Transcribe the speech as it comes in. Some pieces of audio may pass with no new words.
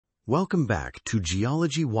Welcome back to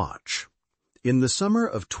Geology Watch. In the summer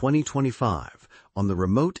of 2025, on the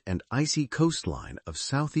remote and icy coastline of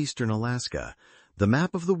southeastern Alaska, the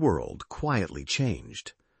map of the world quietly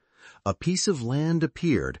changed. A piece of land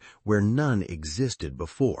appeared where none existed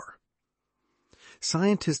before.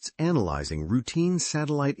 Scientists analyzing routine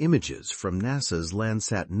satellite images from NASA's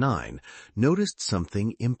Landsat 9 noticed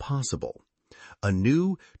something impossible. A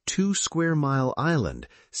new 2-square-mile island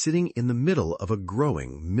sitting in the middle of a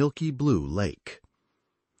growing milky blue lake.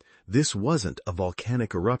 This wasn't a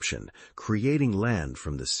volcanic eruption creating land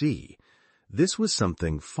from the sea. This was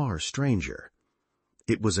something far stranger.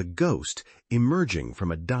 It was a ghost emerging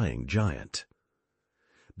from a dying giant.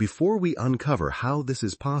 Before we uncover how this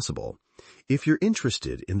is possible, if you're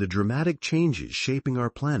interested in the dramatic changes shaping our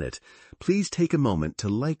planet, please take a moment to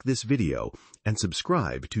like this video and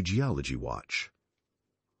subscribe to Geology Watch.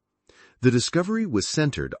 The discovery was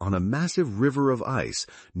centered on a massive river of ice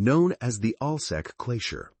known as the Alsek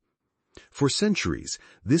Glacier. For centuries,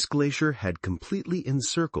 this glacier had completely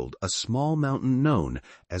encircled a small mountain known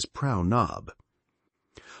as Prow Knob.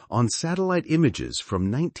 On satellite images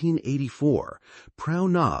from 1984, Prow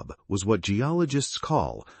Knob was what geologists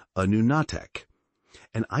call a nunatak,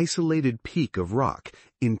 an isolated peak of rock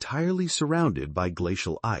entirely surrounded by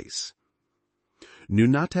glacial ice.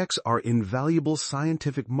 Nunataks are invaluable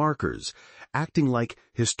scientific markers, acting like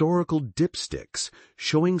historical dipsticks,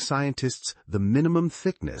 showing scientists the minimum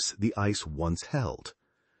thickness the ice once held.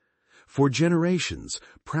 For generations,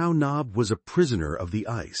 Prow Knob was a prisoner of the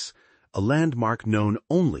ice, a landmark known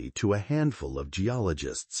only to a handful of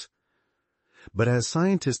geologists. But as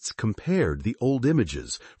scientists compared the old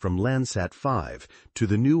images from Landsat 5 to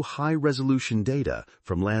the new high-resolution data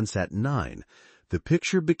from Landsat 9, the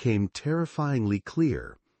picture became terrifyingly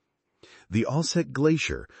clear. The Alsek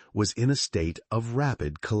Glacier was in a state of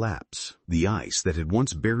rapid collapse. The ice that had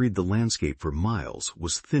once buried the landscape for miles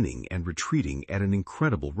was thinning and retreating at an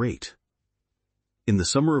incredible rate. In the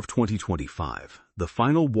summer of 2025, the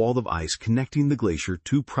final wall of ice connecting the glacier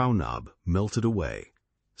to Prow Knob melted away,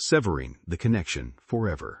 severing the connection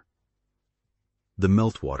forever. The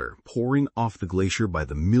meltwater pouring off the glacier by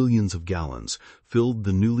the millions of gallons filled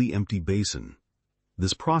the newly empty basin.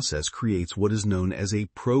 This process creates what is known as a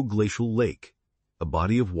proglacial lake, a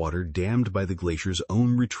body of water dammed by the glacier's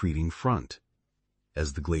own retreating front.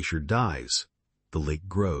 As the glacier dies, the lake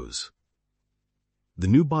grows. The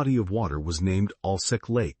new body of water was named Alsek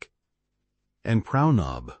Lake, and Prow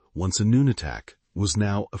Knob, once a nunatak, was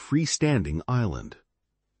now a freestanding island.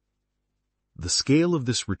 The scale of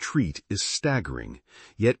this retreat is staggering,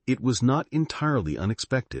 yet it was not entirely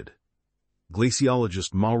unexpected.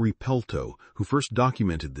 Glaciologist Mauri Pelto, who first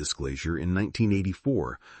documented this glacier in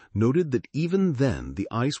 1984, noted that even then the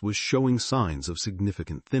ice was showing signs of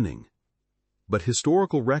significant thinning. But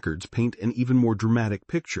historical records paint an even more dramatic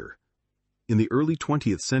picture. In the early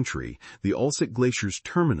 20th century, the Alsek Glacier's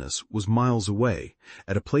terminus was miles away,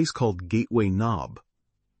 at a place called Gateway Knob.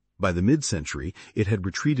 By the mid-century, it had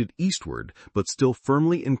retreated eastward, but still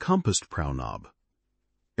firmly encompassed Prow Knob.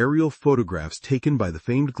 Aerial photographs taken by the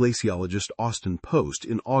famed glaciologist Austin Post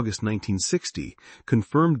in August 1960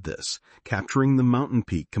 confirmed this, capturing the mountain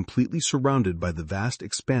peak completely surrounded by the vast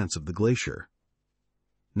expanse of the glacier.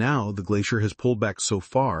 Now the glacier has pulled back so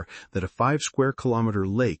far that a 5-square-kilometer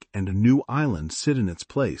lake and a new island sit in its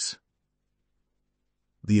place.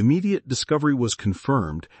 The immediate discovery was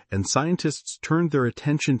confirmed, and scientists turned their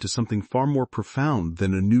attention to something far more profound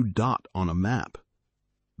than a new dot on a map.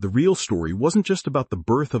 The real story wasn't just about the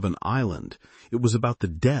birth of an island, it was about the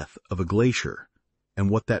death of a glacier, and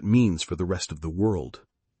what that means for the rest of the world.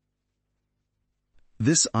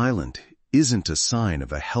 This island isn't a sign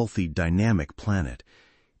of a healthy, dynamic planet.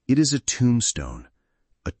 It is a tombstone,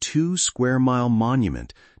 a 2-square-mile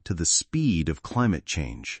monument to the speed of climate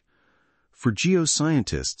change. For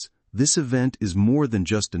geoscientists, this event is more than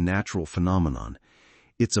just a natural phenomenon.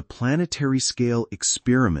 It's a planetary-scale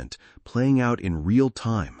experiment playing out in real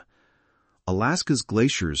time. Alaska's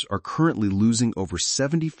glaciers are currently losing over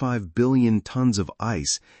 75 billion tons of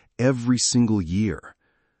ice every single year.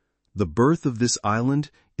 The birth of this island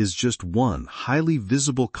is just one highly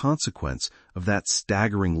visible consequence of that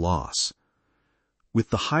staggering loss. With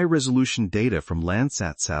the high-resolution data from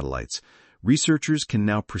Landsat satellites, researchers can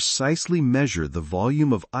now precisely measure the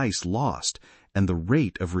volume of ice lost and the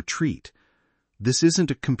rate of retreat. This isn't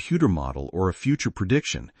a computer model or a future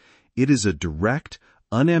prediction. It is a direct,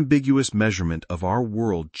 unambiguous measurement of our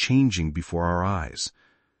world changing before our eyes.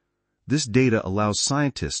 This data allows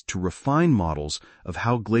scientists to refine models of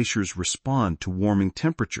how glaciers respond to warming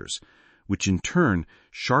temperatures, which in turn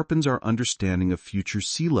sharpens our understanding of future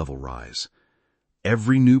sea level rise.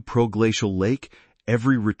 Every new proglacial lake,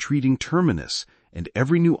 every retreating terminus, and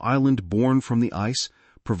every new island born from the ice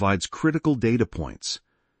provides critical data points.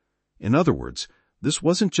 In other words, this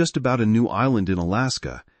wasn't just about a new island in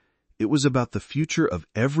Alaska. It was about the future of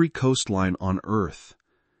every coastline on Earth.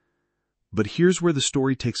 But here's where the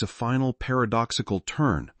story takes a final paradoxical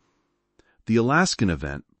turn. The Alaskan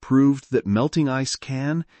event proved that melting ice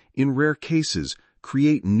can, in rare cases,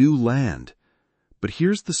 create new land. But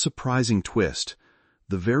here's the surprising twist.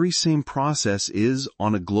 The very same process is,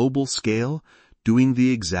 on a global scale, doing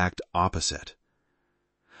the exact opposite.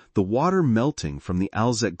 The water melting from the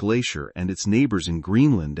Alsek Glacier and its neighbors in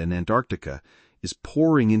Greenland and Antarctica is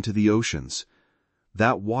pouring into the oceans.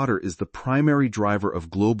 That water is the primary driver of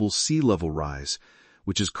global sea level rise,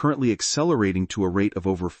 which is currently accelerating to a rate of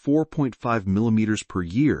over 4.5 millimeters per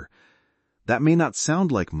year. That may not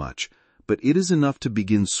sound like much, but it is enough to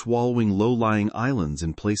begin swallowing low-lying islands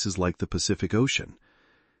in places like the Pacific Ocean.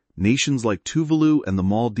 Nations like Tuvalu and the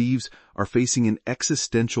Maldives are facing an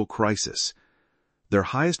existential crisis. Their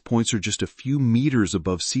highest points are just a few meters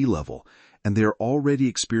above sea level, and they are already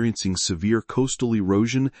experiencing severe coastal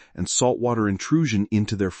erosion and saltwater intrusion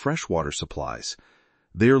into their freshwater supplies.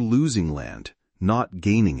 They are losing land, not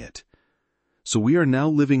gaining it. So we are now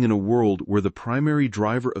living in a world where the primary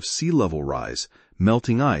driver of sea level rise,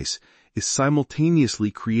 melting ice, is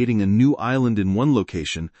simultaneously creating a new island in one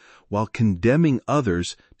location while condemning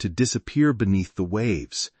others to disappear beneath the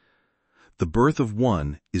waves. The birth of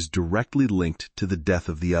one is directly linked to the death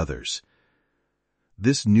of the others.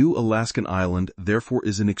 This new Alaskan island, therefore,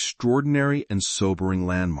 is an extraordinary and sobering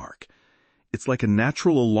landmark. It's like a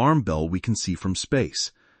natural alarm bell we can see from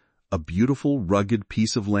space. A beautiful, rugged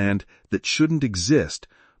piece of land that shouldn't exist,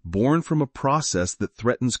 born from a process that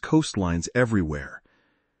threatens coastlines everywhere.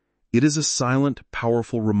 It is a silent,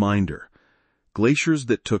 powerful reminder. Glaciers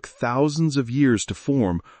that took thousands of years to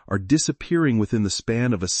form are disappearing within the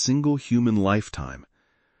span of a single human lifetime.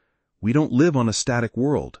 We don't live on a static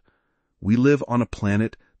world. We live on a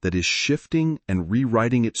planet that is shifting and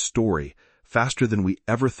rewriting its story faster than we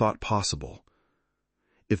ever thought possible.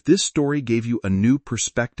 If this story gave you a new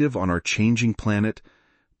perspective on our changing planet,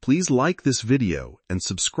 please like this video and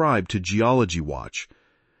subscribe to Geology Watch.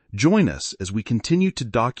 Join us as we continue to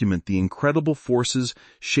document the incredible forces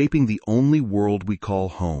shaping the only world we call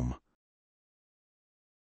home.